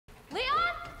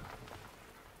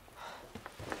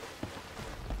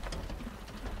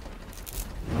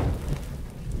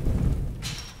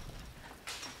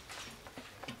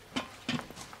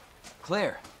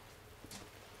Claire.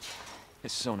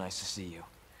 It's so nice to see you.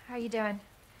 How you doing?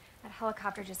 That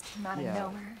helicopter just came out of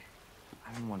nowhere.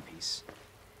 I'm in one piece.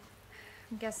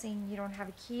 I'm guessing you don't have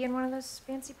a key in one of those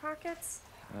fancy pockets?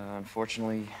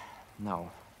 Unfortunately, no.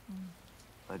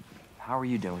 But how are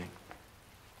you doing?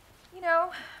 You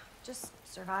know, just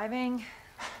surviving.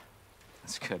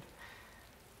 That's good.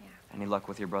 Yeah. Any luck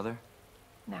with your brother?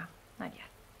 No, not yet.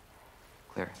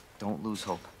 Claire, don't lose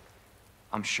hope.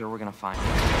 I'm sure we're gonna find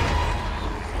him.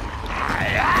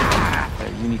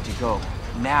 Claire, you need to go.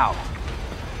 Now!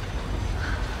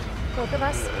 Both of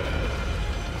us?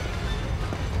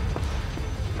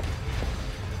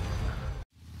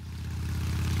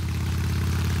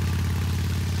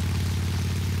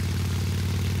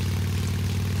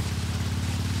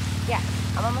 Yeah,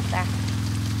 I'm almost there.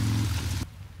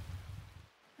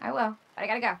 I will, but I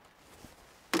gotta go.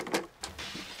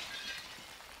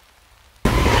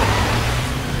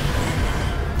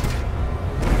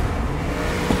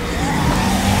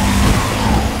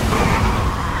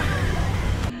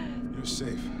 You're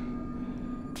safe.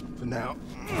 For now.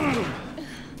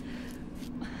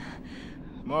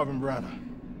 Marvin Browner.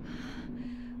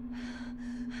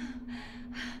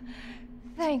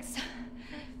 Thanks.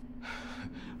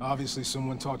 Obviously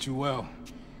someone taught you well.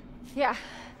 Yeah,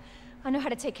 I know how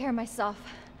to take care of myself.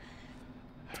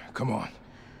 Come on.